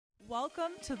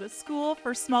Welcome to the School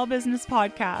for Small Business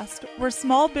podcast, where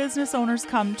small business owners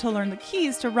come to learn the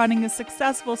keys to running a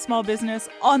successful small business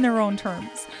on their own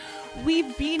terms.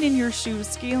 We've been in your shoes,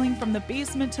 scaling from the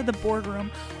basement to the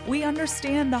boardroom. We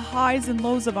understand the highs and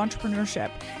lows of entrepreneurship.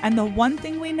 And the one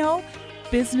thing we know,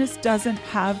 business doesn't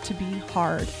have to be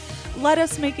hard. Let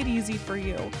us make it easy for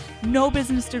you. No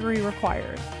business degree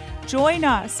required. Join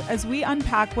us as we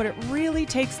unpack what it really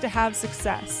takes to have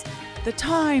success. The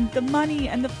time, the money,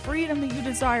 and the freedom that you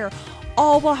desire,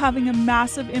 all while having a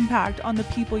massive impact on the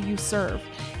people you serve.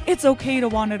 It's okay to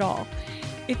want it all.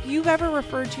 If you've ever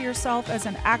referred to yourself as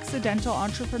an accidental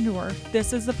entrepreneur,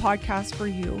 this is the podcast for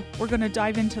you. We're going to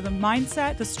dive into the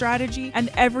mindset, the strategy,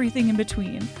 and everything in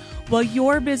between. While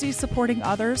you're busy supporting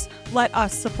others, let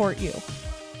us support you.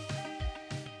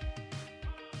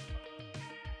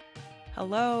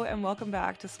 Hello and welcome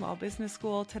back to Small Business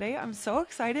School. Today I'm so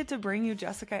excited to bring you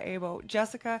Jessica Abo.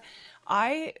 Jessica,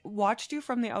 I watched you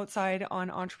from the outside on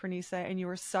Entreprenista and you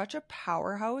were such a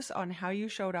powerhouse on how you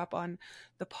showed up on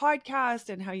the podcast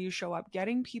and how you show up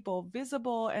getting people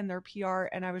visible and their PR.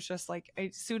 And I was just like,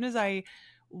 as soon as I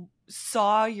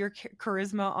saw your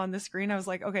charisma on the screen, I was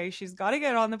like, okay, she's got to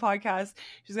get on the podcast.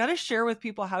 She's got to share with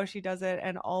people how she does it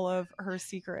and all of her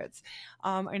secrets.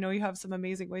 I know you have some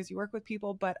amazing ways you work with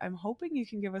people, but I'm hoping you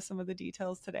can give us some of the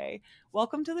details today.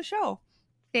 Welcome to the show.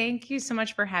 Thank you so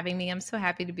much for having me. I'm so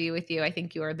happy to be with you. I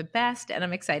think you are the best, and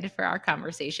I'm excited for our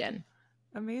conversation.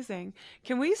 Amazing.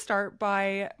 Can we start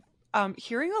by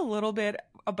hearing a little bit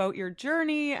about your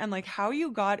journey and like how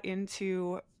you got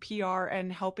into PR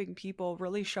and helping people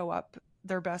really show up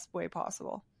their best way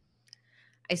possible?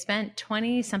 I spent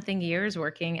 20 something years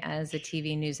working as a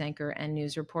TV news anchor and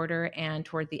news reporter. And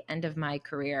toward the end of my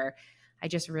career, I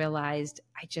just realized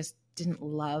I just didn't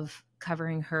love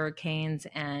covering hurricanes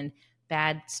and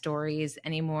bad stories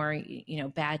anymore,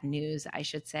 bad news, I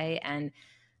should say. And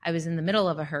I was in the middle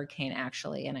of a hurricane,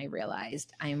 actually, and I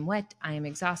realized I am wet, I am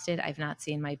exhausted, I've not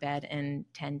seen my bed in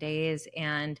 10 days,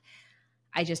 and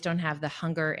I just don't have the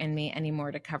hunger in me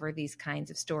anymore to cover these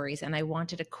kinds of stories. And I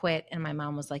wanted to quit, and my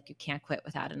mom was like, you can't quit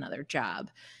without another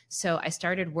job. So I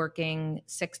started working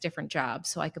 6 different jobs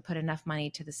so I could put enough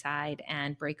money to the side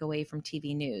and break away from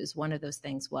TV news. One of those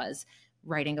things was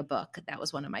writing a book. That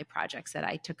was one of my projects that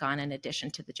I took on in addition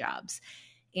to the jobs.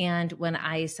 And when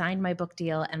I signed my book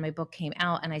deal and my book came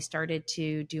out and I started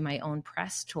to do my own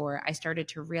press tour, I started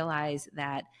to realize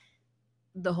that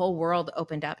the whole world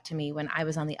opened up to me when I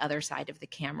was on the other side of the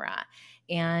camera.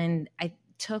 And I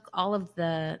took all of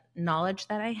the knowledge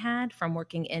that I had from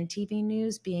working in TV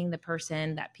news, being the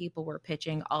person that people were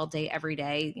pitching all day, every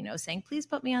day, saying, please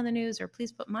put me on the news or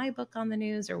please put my book on the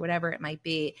news or whatever it might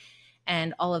be.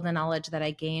 And all of the knowledge that I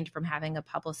gained from having a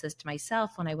publicist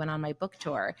myself when I went on my book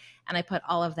tour. And I put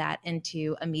all of that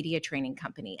into a media training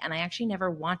company. And I actually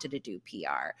never wanted to do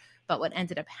PR. But what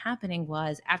ended up happening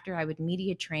was after I would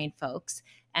media train folks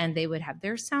and they would have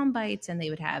their sound bites and they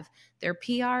would have their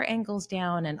PR angles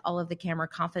down and all of the camera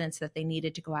confidence that they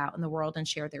needed to go out in the world and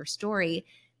share their story,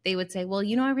 they would say, well,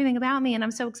 you know everything about me and I'm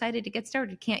so excited to get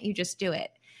started. Can't you just do it?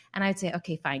 And I'd say,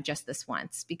 okay, fine, just this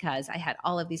once, because I had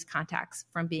all of these contacts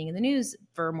from being in the news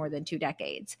for more than 2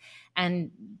 decades. And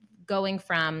going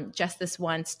from just this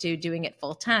once to doing it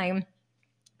full time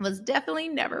was definitely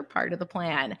never part of the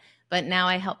plan. But now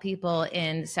I help people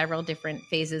in several different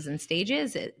phases and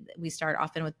stages. We start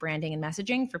often with branding and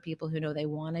messaging for people who know they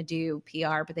want to do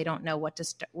PR, but they don't know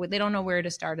they don't know where to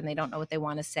start and they don't know what they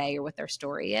want to say or what their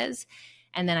story is.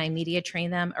 And then I media train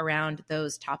them around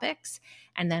those topics.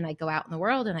 And then I go out in the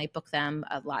world and I book them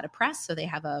a lot of press so they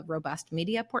have a robust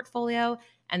media portfolio.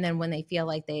 And then when they feel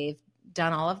like they've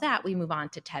done all of that, we move on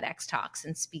to TEDx talks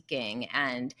and speaking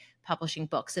and publishing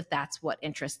books if that's what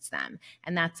interests them.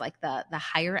 And that's like the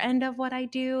higher end of what I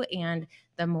do. And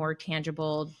the more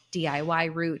tangible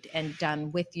DIY route and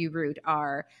done with you route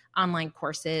are online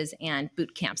courses and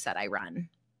boot camps that I run.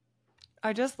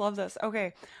 I just love this.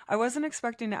 Okay, I wasn't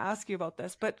expecting to ask you about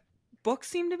this, but books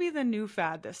seem to be the new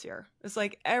fad this year. It's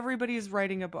like everybody's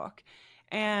writing a book.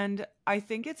 And I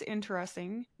think it's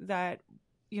interesting that,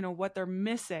 what they're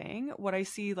missing, what I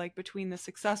see like between the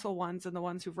successful ones and the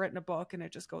ones who've written a book and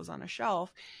it just goes on a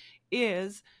shelf,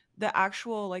 is the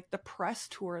actual like the press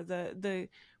tour, the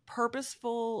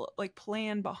purposeful like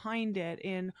plan behind it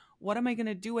in what am I going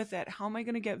to do with it? How am I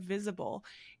going to get visible?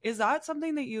 Is that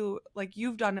something that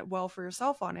you've done it well for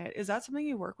yourself on it? Is that something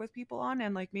you work with people on?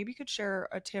 And like maybe you could share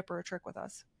a tip or a trick with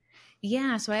us.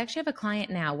 Yeah. So I actually have a client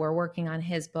now. We're working on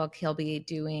his book. He'll be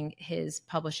doing his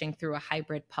publishing through a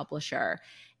hybrid publisher.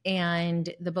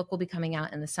 And the book will be coming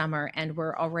out in the summer. And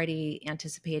we're already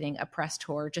anticipating a press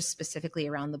tour just specifically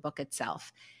around the book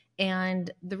itself. And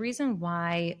the reason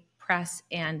why press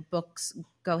and books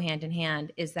go hand in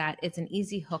hand is that it's an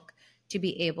easy hook to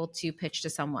be able to pitch to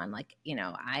someone like,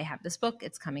 I have this book,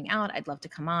 it's coming out. I'd love to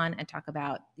come on and talk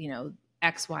about,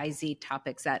 XYZ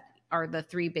topics that are the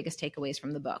three biggest takeaways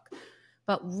from the book.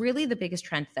 But really the biggest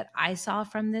trend that I saw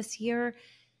from this year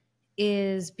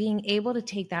is being able to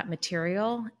take that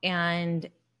material and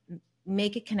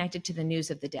make it connected to the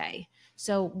news of the day.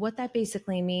 So what that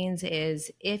basically means is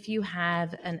if you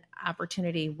have an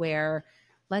opportunity where,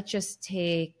 let's just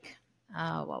take,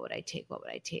 what would I take?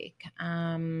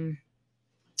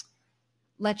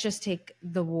 Let's just take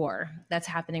the war that's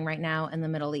happening right now in the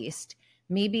Middle East.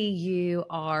 Maybe you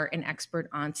are an expert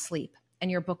on sleep and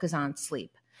your book is on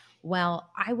sleep. Well,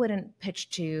 I wouldn't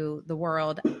pitch to the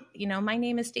world, my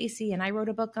name is Stacy and I wrote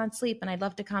a book on sleep and I'd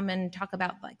love to come and talk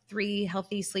about like 3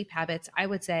 healthy sleep habits. I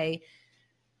would say,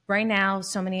 right now,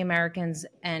 so many Americans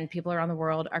and people around the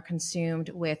world are consumed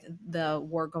with the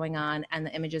war going on and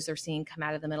the images they're seeing come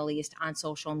out of the Middle East on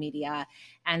social media,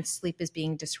 and sleep is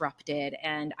being disrupted.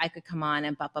 And I could come on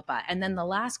and And then the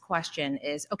last question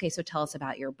is, okay, so tell us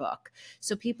about your book.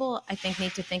 So people, I think,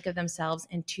 need to think of themselves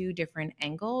in 2 different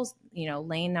angles.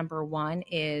 Lane number 1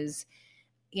 is,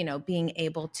 being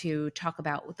able to talk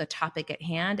about the topic at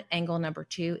hand. Angle number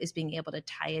 2 is being able to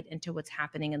tie it into what's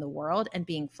happening in the world and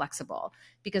being flexible.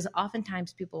 Because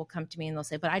oftentimes people will come to me and they'll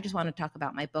say, but I just want to talk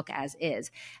about my book as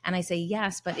is. And I say,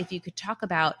 yes, but if you could talk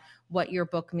about what your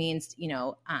book means,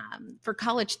 for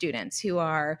college students who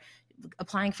are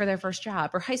applying for their first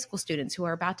job, or high school students who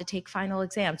are about to take final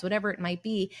exams, whatever it might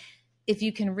be, if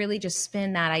you can really just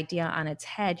spin that idea on its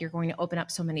head, you're going to open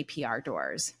up so many PR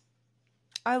doors.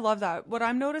 I love that. What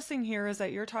I'm noticing here is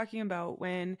that you're talking about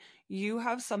when you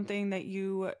have something that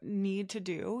you need to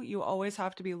do, you always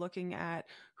have to be looking at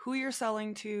who you're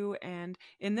selling to. And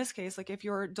in this case, like if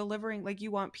you're delivering, like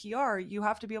you want PR, you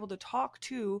have to be able to talk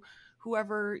to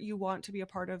whoever you want to be a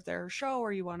part of their show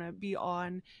or you want to be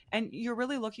on. And you're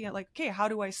really looking at like, okay, how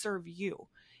do I serve you?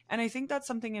 And I think that's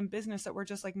something in business that we're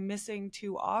just like missing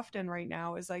too often right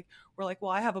now is like, we're like, well,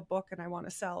 I have a book and I want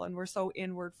to sell. And we're so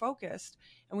inward focused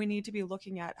and we need to be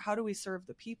looking at how do we serve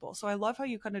the people. So I love how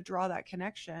you kind of draw that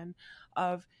connection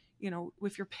of,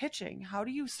 if you're pitching, how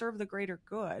do you serve the greater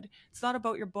good? It's not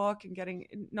about your book and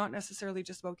not necessarily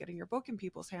just about getting your book in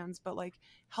people's hands, but like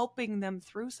helping them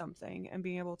through something and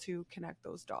being able to connect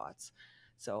those dots.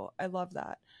 So I love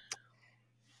that.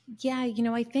 Yeah,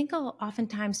 I think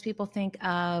oftentimes people think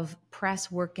of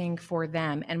press working for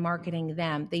them and marketing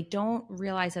them. They don't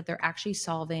realize that they're actually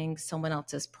solving someone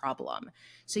else's problem.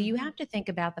 So you have to think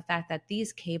about the fact that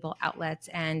these cable outlets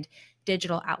and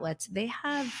digital outlets, they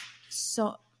have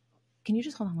Can you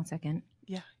just hold on one second?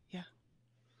 Yeah.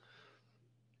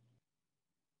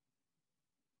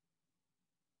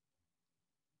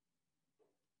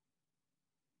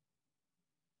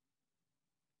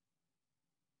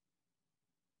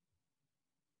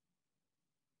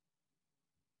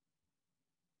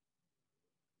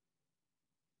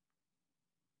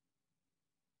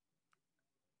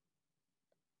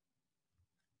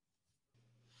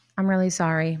 I'm really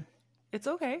sorry. It's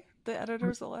okay. The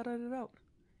editors will edit it out.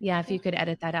 Yeah, if you could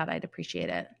edit that out, I'd appreciate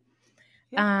it.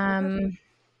 Yeah,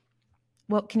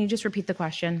 well, can you just repeat the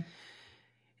question?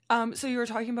 So you were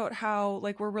talking about how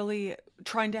like we're really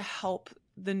trying to help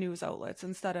the news outlets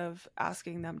instead of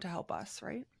asking them to help us,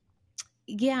 right?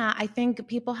 Yeah, I think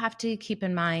people have to keep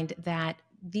in mind that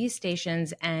these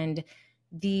stations and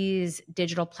these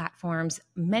digital platforms,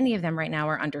 many of them right now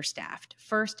are understaffed.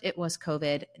 First, it was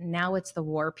COVID. Now it's the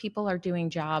war. People are doing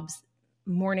jobs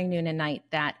morning, noon, and night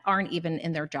that aren't even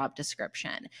in their job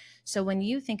description. So when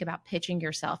you think about pitching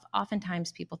yourself,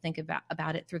 oftentimes people think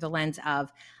about it through the lens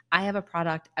of, I have a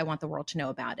product, I want the world to know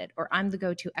about it, or I'm the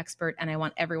go-to expert and I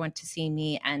want everyone to see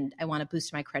me and I want to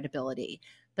boost my credibility.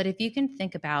 But if you can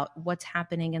think about what's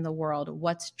happening in the world,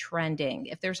 what's trending,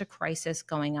 if there's a crisis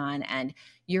going on and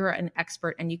you're an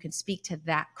expert and you can speak to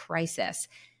that crisis,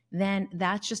 then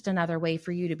that's just another way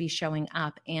for you to be showing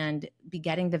up and be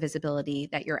getting the visibility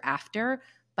that you're after,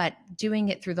 but doing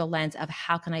it through the lens of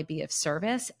how can I be of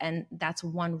service? And that's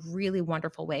one really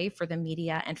wonderful way for the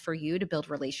media and for you to build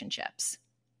relationships.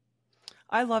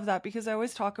 I love that because I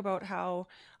always talk about how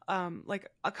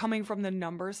coming from the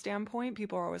number standpoint,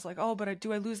 people are always like, oh, but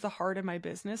do I lose the heart in my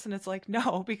business? And it's like,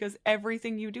 no, because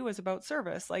everything you do is about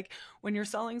service. Like when you're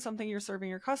selling something, you're serving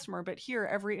your customer. But here,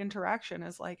 every interaction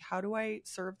is like, how do I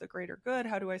serve the greater good?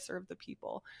 How do I serve the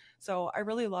people? So I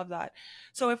really love that.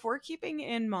 So if we're keeping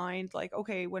in mind, like,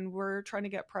 okay, when we're trying to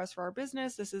get press for our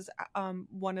business, this is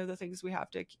one of the things we have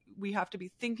to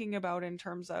be thinking about in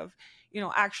terms of,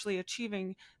 actually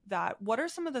achieving that. What are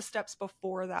some of the steps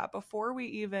before that, before we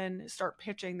even even start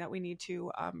pitching that we need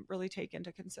to really take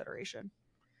into consideration?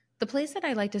 The place that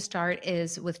I like to start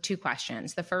is with two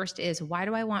questions. The first is, why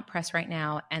do I want press right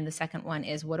now? And the second one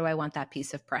is, what do I want that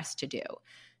piece of press to do?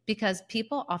 Because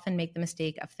people often make the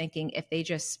mistake of thinking if they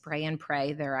just spray and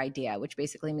pray their idea, which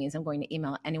basically means I'm going to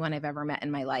email anyone I've ever met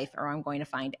in my life, or I'm going to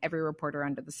find every reporter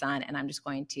under the sun, and I'm just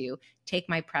going to take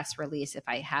my press release if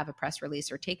I have a press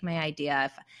release, or take my idea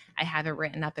if I have it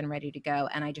written up and ready to go,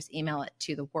 and I just email it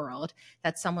to the world,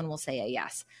 that someone will say a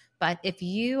yes. But if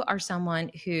you are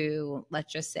someone who,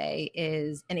 let's just say,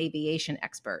 is an aviation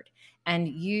expert, and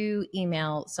you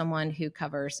email someone who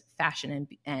covers fashion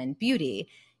and beauty,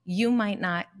 you might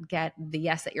not get the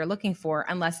yes that you're looking for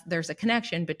unless there's a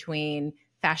connection between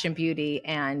fashion, beauty,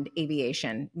 and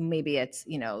aviation. Maybe it's,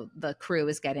 the crew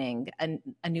is getting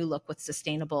a new look with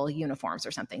sustainable uniforms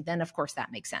or something. Then, of course,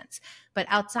 that makes sense. But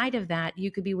outside of that,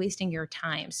 you could be wasting your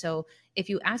time. So if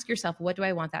you ask yourself, what do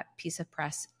I want that piece of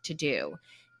press to do?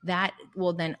 That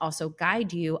will then also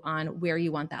guide you on where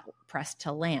you want that press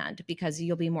to land, because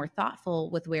you'll be more thoughtful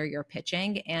with where you're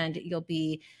pitching, and you'll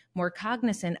be more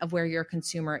cognizant of where your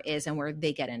consumer is and where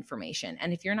they get information.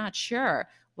 And if you're not sure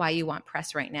why you want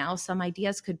press right now, some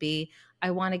ideas could be,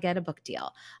 I want to get a book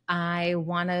deal. I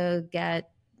want to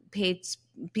get paid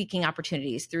speaking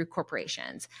opportunities through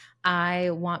corporations.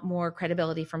 I want more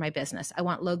credibility for my business. I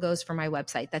want logos for my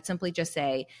website that simply just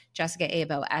say Jessica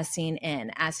Abo as seen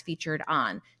in, as featured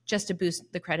on, just to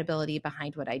boost the credibility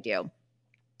behind what I do.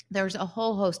 There's a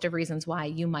whole host of reasons why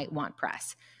you might want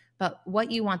press, but what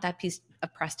you want that piece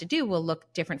of press to do will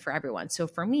look different for everyone. So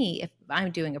for me, if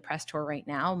I'm doing a press tour right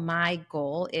now, my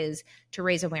goal is to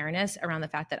raise awareness around the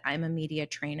fact that I'm a media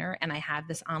trainer and I have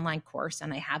this online course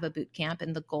and I have a boot camp.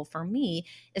 And the goal for me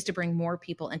is to bring more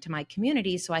people into my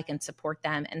community so I can support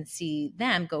them and see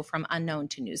them go from unknown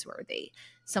to newsworthy.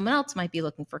 Someone else might be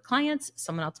looking for clients.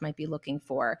 Someone else might be looking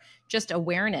for just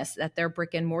awareness that their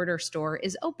brick and mortar store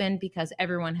is open because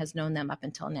everyone has known them up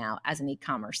until now as an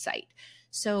e-commerce site.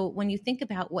 So when you think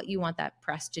about what you want that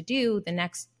press to do, the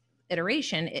next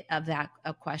iteration of that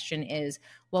question is,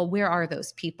 well, where are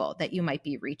those people that you might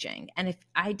be reaching? And if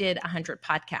I did 100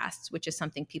 podcasts, which is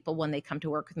something people, when they come to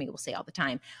work with me, will say all the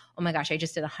time, oh my gosh, I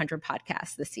just did 100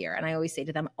 podcasts this year. And I always say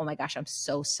to them, oh my gosh, I'm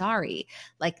so sorry.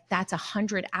 Like, that's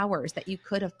 100 hours that you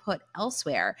could have put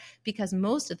elsewhere, because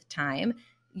most of the time,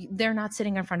 they're not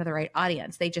sitting in front of the right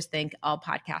audience. They just think all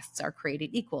podcasts are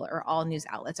created equal, or all news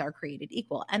outlets are created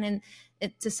equal. And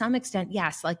to some extent,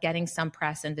 yes, like getting some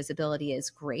press and visibility is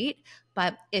great.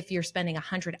 But if you're spending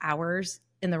 100 hours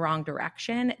in the wrong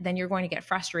direction, then you're going to get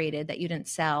frustrated that you didn't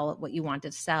sell what you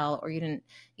wanted to sell, or you didn't,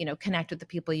 connect with the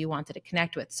people you wanted to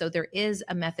connect with. So there is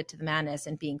a method to the madness,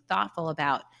 and being thoughtful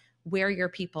about where your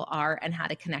people are and how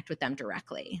to connect with them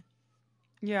directly.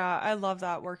 Yeah, I love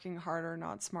that. Working harder,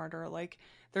 not smarter. Like,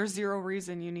 there's zero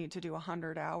reason you need to do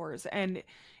 100 hours. And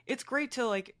it's great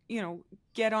to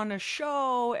get on a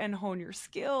show and hone your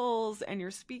skills and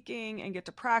your speaking and get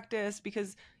to practice,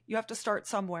 because you have to start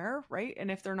somewhere, right? And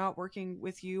if they're not working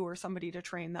with you or somebody to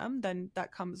train them, then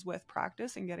that comes with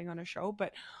practice and getting on a show.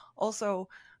 But also,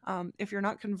 if you're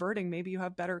not converting, maybe you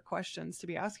have better questions to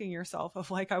be asking yourself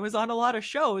of I was on a lot of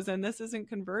shows and this isn't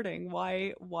converting.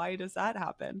 Why does that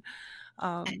happen?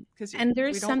 Because we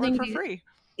don't work for free.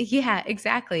 Yeah,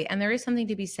 exactly. And there is something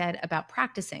to be said about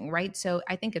practicing, right? So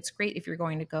I think it's great if you're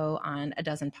going to go on a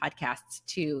dozen podcasts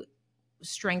to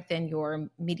strengthen your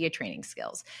media training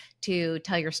skills, to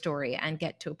tell your story and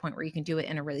get to a point where you can do it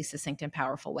in a really succinct and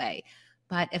powerful way.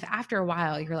 But if after a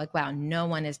while you're like, wow, no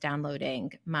one is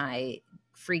downloading my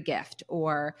free gift,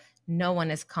 or no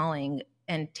one is calling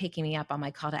and taking me up on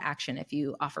my call to action if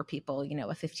you offer people, a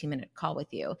 15-minute call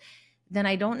with you, then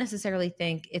I don't necessarily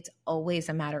think it's always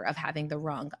a matter of having the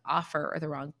wrong offer or the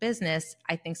wrong business.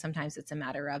 I think sometimes it's a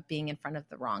matter of being in front of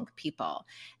the wrong people.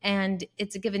 And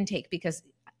it's a give and take, because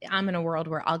I'm in a world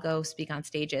where I'll go speak on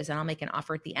stages and I'll make an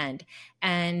offer at the end,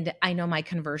 and I know my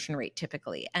conversion rate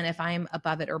typically. And if I'm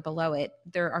above it or below it,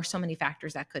 there are so many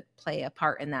factors that could play a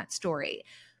part in that story.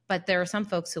 But there are some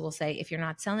folks who will say, if you're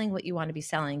not selling what you want to be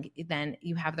selling, then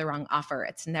you have the wrong offer.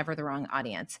 It's never the wrong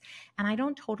audience. And I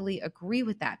don't totally agree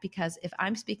with that, because if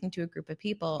I'm speaking to a group of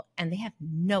people and they have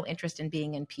no interest in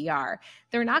being in PR,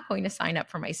 they're not going to sign up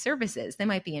for my services. They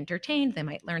might be entertained. They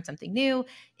might learn something new.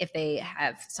 If they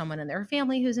have someone in their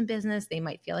family who's in business, they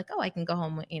might feel like, oh, I can go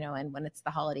home, and when it's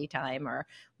the holiday time, or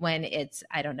when it's,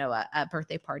 I don't know, a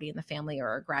birthday party in the family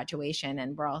or a graduation,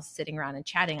 and we're all sitting around and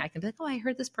chatting, I can be like, oh, I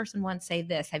heard this person once say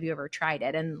this. Have you ever tried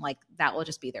it? And that will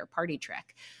just be their party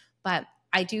trick. But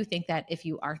I do think that if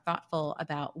you are thoughtful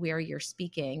about where you're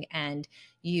speaking and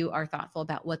you are thoughtful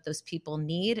about what those people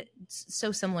need,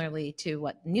 so similarly to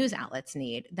what news outlets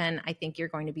need, then I think you're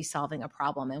going to be solving a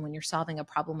problem. And when you're solving a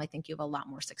problem, I think you have a lot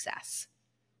more success.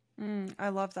 I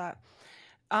love that.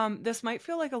 This might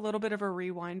feel like a little bit of a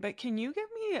rewind, but can you give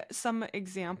me some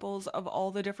examples of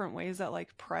all the different ways that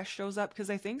like press shows up? Because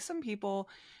I think some people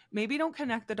maybe don't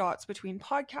connect the dots between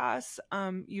podcasts.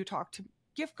 You talked to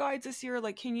gift guides this year.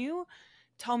 Like, can you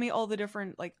tell me all the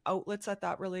different like outlets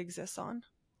that really exists on?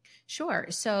 Sure.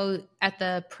 So at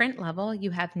the print level,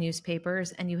 you have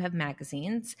newspapers and you have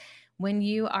magazines. When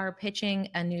you are pitching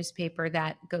a newspaper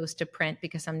that goes to print,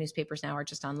 because some newspapers now are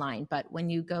just online, but when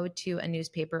you go to a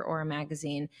newspaper or a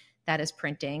magazine that is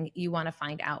printing, you want to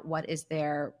find out what is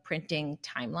their printing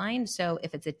timeline. So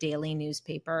if it's a daily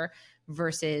newspaper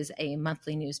versus a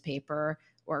monthly newspaper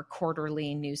or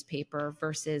quarterly newspaper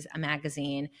versus a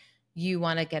magazine, you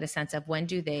want to get a sense of when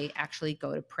do they actually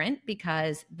go to print,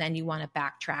 because then you want to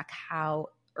backtrack how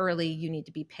early you need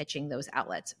to be pitching those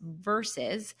outlets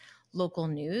versus local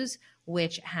news,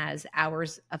 which has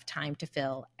hours of time to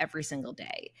fill every single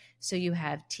day. So you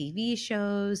have TV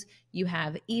shows, you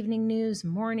have evening news,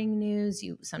 morning news,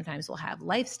 you sometimes will have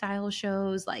lifestyle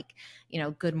shows like,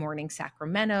 Good Morning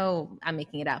Sacramento, I'm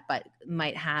making it up, but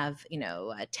might have,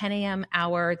 a 10 a.m.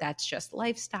 hour that's just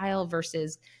lifestyle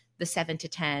versus the 7 to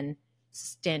 10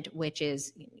 stint, which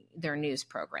is their news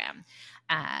program.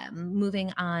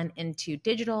 Moving on into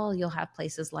digital, you'll have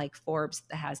places like Forbes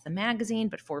that has the magazine,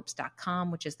 but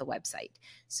Forbes.com, which is the website.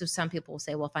 So some people will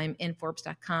say, well, if I'm in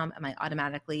Forbes.com, am I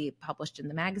automatically published in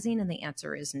the magazine? And the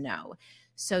answer is no.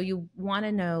 So you want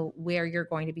to know where you're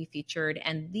going to be featured.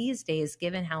 And these days,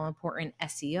 given how important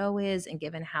SEO is and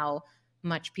given how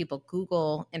much people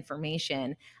Google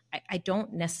information, I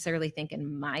don't necessarily think,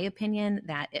 in my opinion,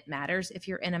 that it matters if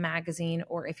you're in a magazine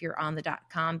or if you're on the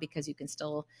 .com, because you can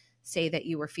still say that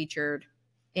you were featured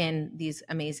in these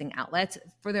amazing outlets.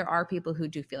 For there are people who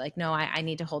do feel like, no, I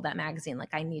need to hold that magazine.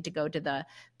 Like I need to go to the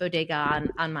bodega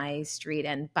on my street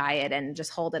and buy it and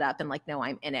just hold it up and like, no,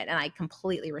 I'm in it. And I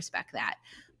completely respect that.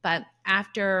 But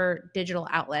after digital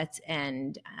outlets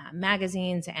and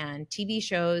magazines and TV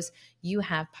shows, you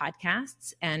have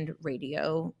podcasts and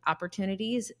radio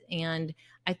opportunities. And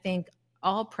I think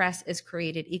all press is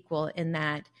created equal in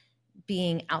that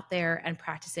being out there and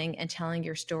practicing and telling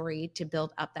your story to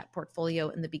build up that portfolio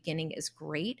in the beginning is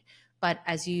great. But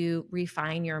as you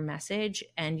refine your message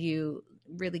and you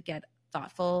really get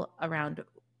thoughtful around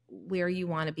where you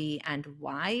want to be and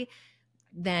why,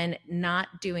 then not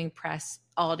doing press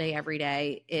all day, every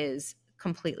day is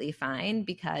completely fine,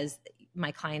 because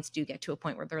my clients do get to a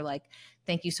point where they're like,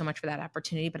 thank you so much for that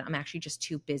opportunity, but I'm actually just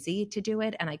too busy to do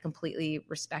it. And I completely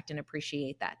respect and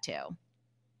appreciate that too.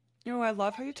 I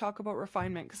love how you talk about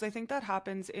refinement, because I think that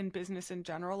happens in business in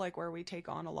general, like where we take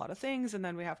on a lot of things and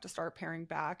then we have to start paring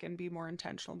back and be more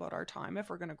intentional about our time if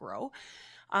we're going to grow.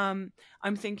 I'm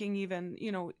thinking even,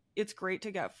 it's great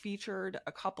to get featured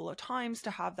a couple of times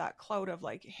to have that clout of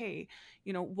like, hey,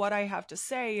 what I have to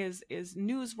say is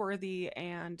newsworthy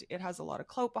and it has a lot of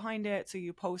clout behind it. So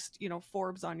you post,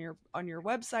 Forbes on your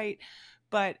website,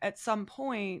 but at some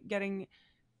point getting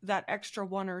that extra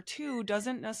one or two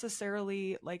doesn't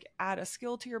necessarily like add a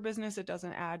skill to your business. It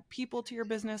doesn't add people to your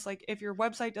business. Like if your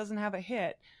website doesn't have a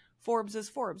hit, Forbes is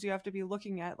Forbes. You have to be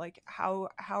looking at like, how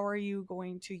are you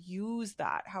going to use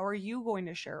that? How are you going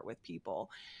to share it with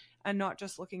people? And not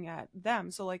just looking at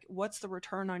them. So like, what's the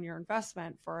return on your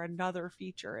investment for another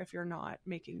feature if you're not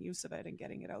making use of it and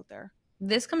getting it out there?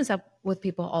 This comes up with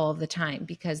people all of the time,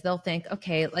 because they'll think,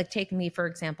 okay, like take me, for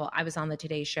example, I was on the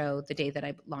Today Show the day that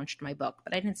I launched my book,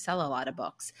 but I didn't sell a lot of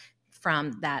books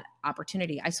from that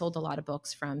opportunity. I sold a lot of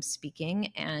books from speaking,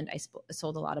 and I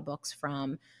sold a lot of books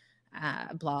from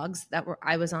blogs that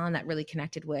I was on that really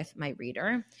connected with my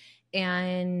reader.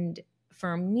 And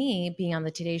for me, being on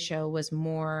the Today Show was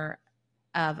more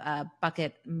of a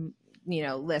bucket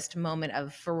list moment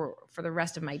of for the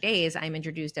rest of my days, I'm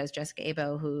introduced as Jessica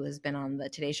Abo, who has been on the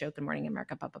Today Show, Good Morning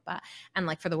America, and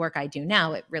like for the work I do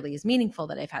now, it really is meaningful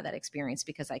that I've had that experience,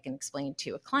 because I can explain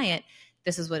to a client,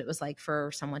 this is what it was like for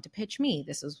someone to pitch me.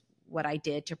 This is what I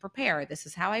did to prepare. This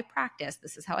is how I practiced.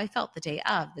 This is how I felt the day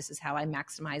of. This is how I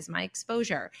maximize my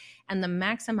exposure. And the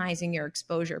maximizing your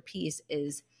exposure piece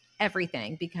is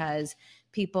everything, because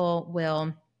people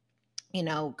will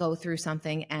go through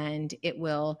something and it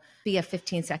will be a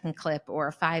 15-second clip or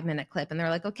a 5-minute clip. And they're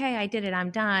like, okay, I did it,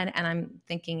 I'm done. And I'm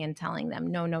thinking and telling them,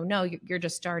 no, you're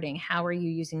just starting. How are you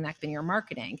using that in your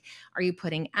marketing? Are you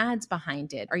putting ads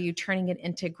behind it? Are you turning it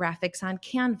into graphics on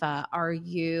Canva? Are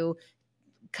you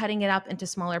cutting it up into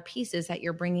smaller pieces that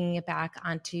you're bringing it back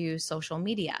onto social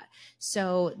media.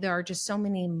 So there are just so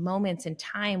many moments in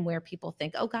time where people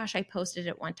think, oh gosh, I posted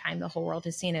it one time, the whole world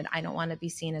has seen it. I don't want to be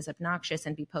seen as obnoxious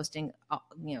and be posting,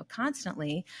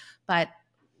 constantly, but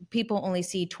people only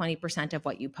see 20% of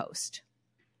what you post.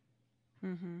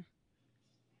 Mm-hmm.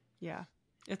 Yeah.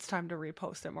 It's time to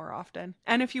repost it more often.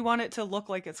 And if you want it to look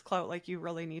like it's clout, like you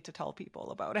really need to tell people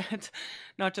about it,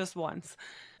 not just once.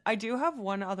 I do have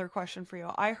one other question for you.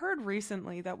 I heard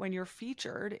recently that when you're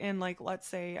featured in, like, let's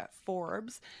say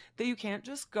Forbes, that you can't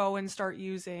just go and start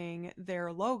using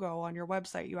their logo on your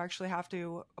website. You actually have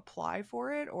to apply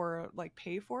for it or like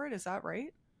pay for it. Is that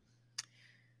right?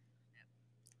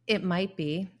 It might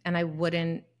be, and I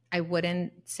wouldn't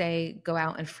say go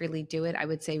out and freely do it. I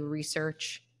would say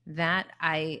research that.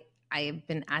 I've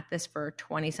been at this for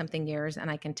 20 something years, and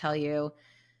I can tell you,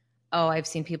 I've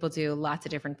seen people do lots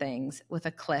of different things with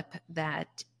a clip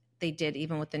that they did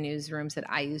even with the newsrooms that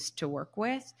I used to work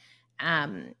with.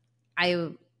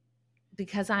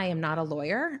 Because I am not a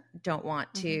lawyer, don't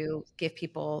want to give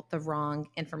people the wrong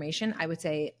information. I would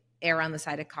say err on the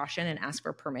side of caution and ask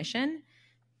for permission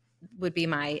would be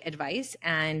my advice.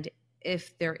 And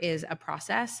if there is a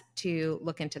process, to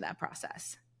look into that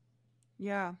process.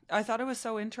 Yeah, I thought it was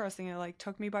so interesting. It like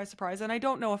took me by surprise. And I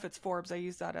don't know if it's Forbes. I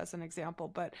use that as an example,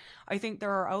 but I think there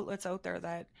are outlets out there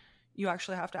that you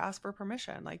actually have to ask for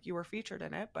permission. Like, you were featured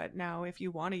in it, but now if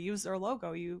you want to use their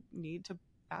logo, you need to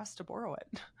ask to borrow it.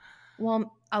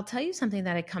 Well, I'll tell you something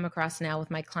that I come across now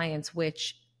with my clients,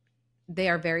 which they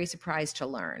are very surprised to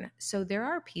learn. So there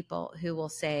are people who will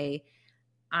say,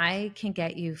 I can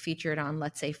get you featured on,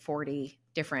 let's say, 40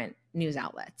 different news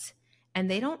outlets. And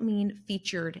they don't mean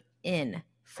featured in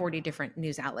 40 different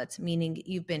news outlets, meaning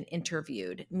you've been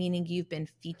interviewed, meaning you've been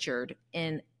featured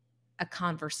in a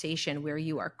conversation where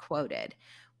you are quoted.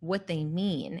 What they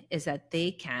mean is that they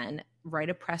can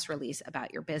write a press release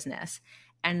about your business,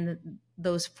 and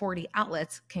those 40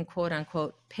 outlets can, quote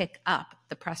unquote, pick up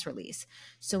the press release.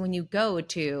 So when you go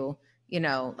to,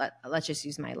 let's just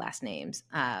use my last names,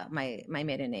 my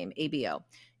maiden name, ABO.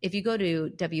 If you go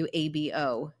to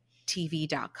WABOTV.com,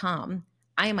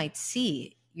 I might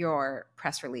see your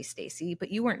press release, Stacey, but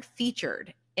you weren't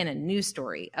featured in a news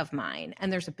story of mine.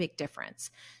 And there's a big difference.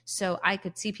 So I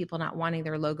could see people not wanting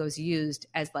their logos used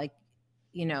as like,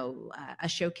 a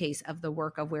showcase of the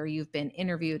work of where you've been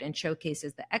interviewed and showcase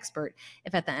as the expert,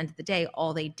 if at the end of the day,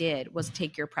 all they did was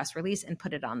take your press release and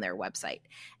put it on their website.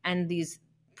 And these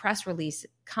press release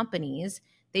companies,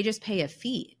 they just pay a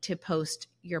fee to post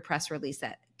your press release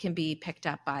that can be picked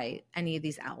up by any of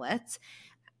these outlets.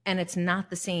 And it's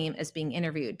not the same as being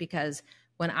interviewed, because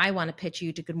when I want to pitch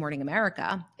you to Good Morning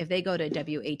America, if they go to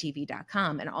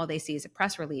WATV.com and all they see is a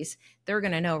press release, they're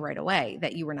going to know right away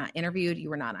that you were not interviewed,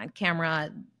 you were not on camera.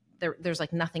 There's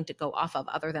like nothing to go off of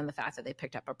other than the fact that they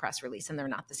picked up a press release, and they're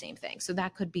not the same thing. So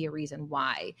that could be a reason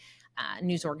why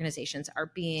news organizations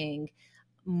are being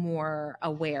more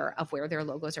aware of where their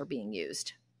logos are being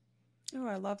used. Oh,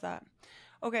 I love that.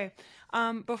 Okay.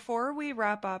 Before we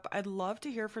wrap up, I'd love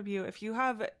to hear from you if you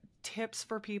have tips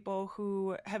for people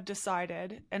who have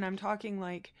decided, and I'm talking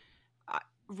like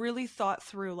really thought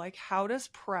through, like, how does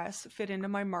press fit into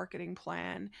my marketing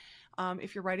plan?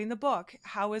 If you're writing the book,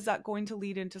 how is that going to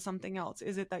lead into something else?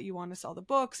 Is it that you want to sell the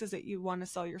books? Is it you want to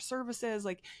sell your services?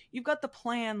 Like, you've got the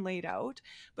plan laid out,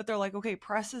 but they're like, okay,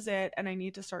 press is it, and I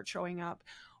need to start showing up.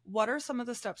 What are some of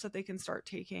the steps that they can start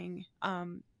taking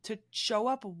to show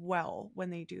up well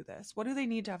when they do this? What do they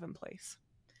need to have in place?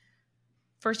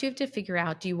 First, you have to figure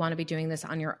out, do you want to be doing this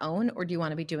on your own, or do you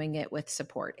want to be doing it with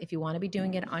support? If you want to be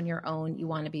doing it on your own, you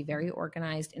want to be very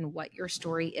organized in what your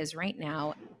story is right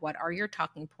now. What are your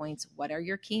talking points? What are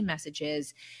your key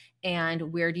messages?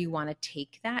 And where do you want to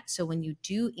take that? So when you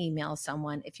do email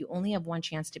someone, if you only have one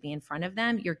chance to be in front of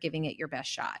them, you're giving it your best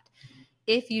shot.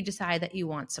 If you decide that you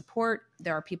want support,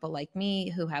 there are people like me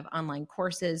who have online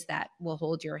courses that will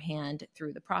hold your hand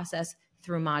through the process,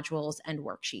 through modules and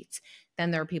worksheets.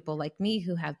 Then there are people like me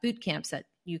who have boot camps that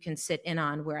you can sit in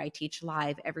on, where I teach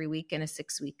live every week in a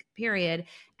 6-week period,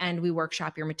 and we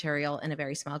workshop your material in a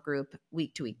very small group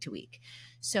week to week to week.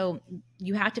 So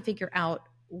you have to figure out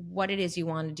what it is you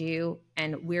want to do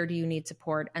and where do you need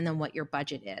support, and then what your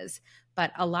budget is.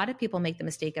 But a lot of people make the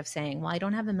mistake of saying, well, I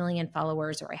don't have 1 million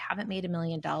followers, or I haven't made $1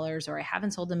 million, or I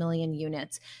haven't sold 1 million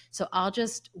units, so I'll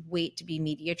just wait to be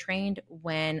media trained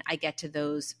when I get to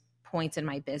those points in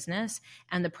my business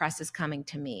and the press is coming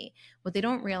to me. What they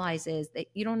don't realize is that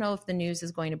you don't know if the news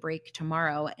is going to break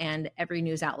tomorrow, and every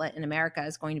news outlet in America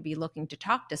is going to be looking to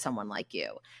talk to someone like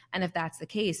you. And if that's the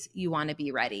case, you want to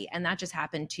be ready. And that just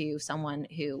happened to someone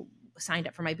who signed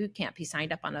up for my boot camp. He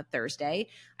signed up on a Thursday.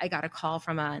 I got a call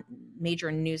from a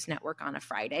major news network on a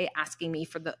Friday asking me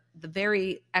for the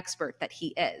very expert that he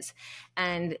is.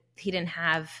 And he didn't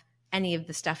have any of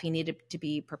the stuff he needed to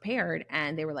be prepared.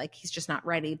 And they were like, he's just not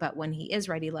ready. But when he is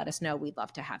ready, let us know. We'd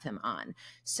love to have him on.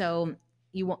 So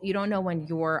you don't know when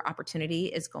your opportunity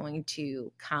is going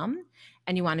to come,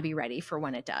 and you want to be ready for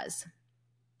when it does.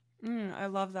 I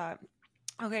love that.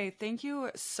 Okay, thank you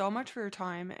so much for your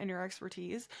time and your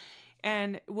expertise.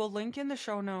 And we'll link in the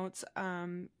show notes.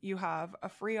 You have a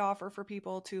free offer for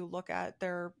people to look at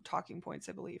their talking points,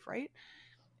 I believe, right?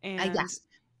 And yes.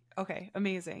 Okay,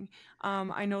 amazing.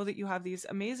 I know that you have these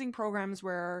amazing programs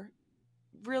where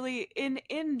really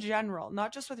in general,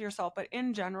 not just with yourself, but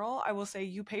in general, I will say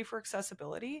you pay for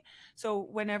accessibility. So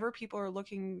whenever people are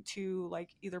looking to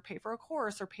like either pay for a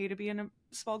course or pay to be in a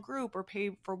small group or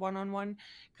pay for one-on-one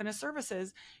kind of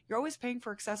services, you're always paying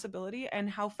for accessibility and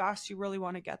how fast you really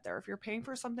want to get there. If you're paying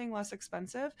for something less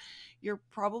expensive, you're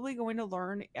probably going to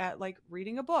learn at like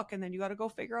reading a book, and then you got to go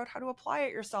figure out how to apply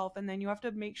it yourself, and then you have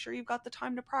to make sure you've got the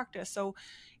time to practice. So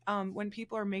when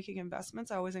people are making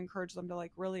investments, I always encourage them to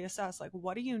like really assess like,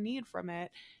 what do you need from it,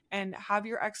 and have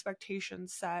your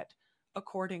expectations set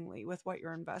accordingly with what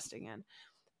you're investing in.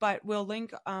 But we'll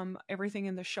link everything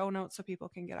in the show notes so people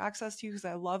can get access to you, because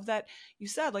I love that you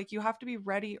said like you have to be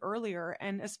ready earlier.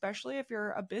 And especially if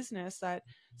you're a business that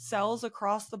sells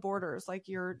across the borders, like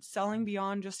you're selling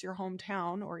beyond just your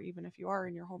hometown, or even if you are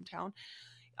in your hometown,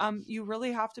 you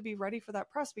really have to be ready for that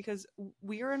press, because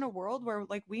we are in a world where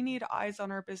like we need eyes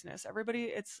on our business.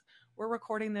 Everybody, we're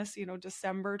recording this,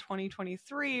 December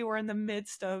 2023. We're in the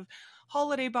midst of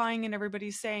holiday buying, and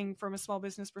everybody's saying from a small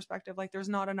business perspective, like there's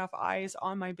not enough eyes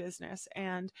on my business.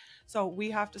 And so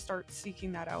we have to start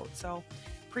seeking that out. So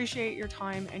appreciate your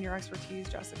time and your expertise,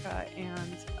 Jessica.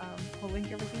 And we'll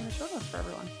link everything in the show notes for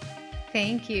everyone.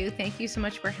 Thank you. Thank you so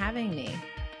much for having me.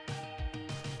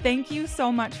 Thank you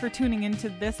so much for tuning into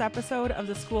this episode of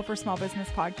the School for Small Business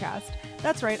podcast.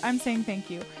 That's right, I'm saying thank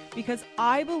you because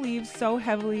I believe so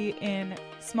heavily in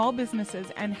small businesses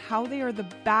and how they are the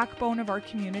backbone of our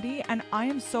community. And I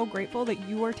am so grateful that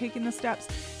you are taking the steps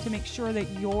to make sure that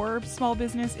your small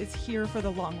business is here for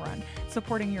the long run,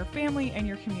 supporting your family and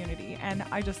your community. And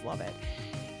I just love it.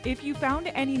 If you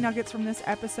found any nuggets from this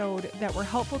episode that were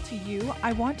helpful to you,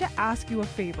 I want to ask you a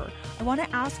favor. I want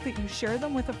to ask that you share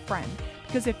them with a friend,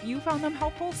 because if you found them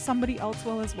helpful, somebody else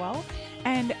will as well.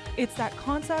 And it's that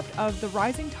concept of the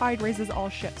rising tide raises all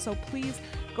ships. So please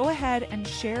go ahead and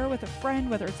share with a friend,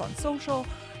 whether it's on social,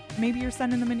 maybe you're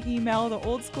sending them an email the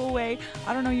old school way.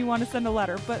 I don't know, you want to send a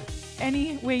letter, but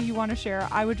any way you want to share,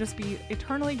 I would just be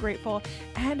eternally grateful.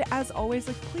 And as always,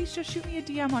 like, please just shoot me a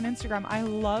DM on Instagram. I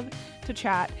love to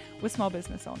chat with small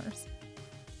business owners.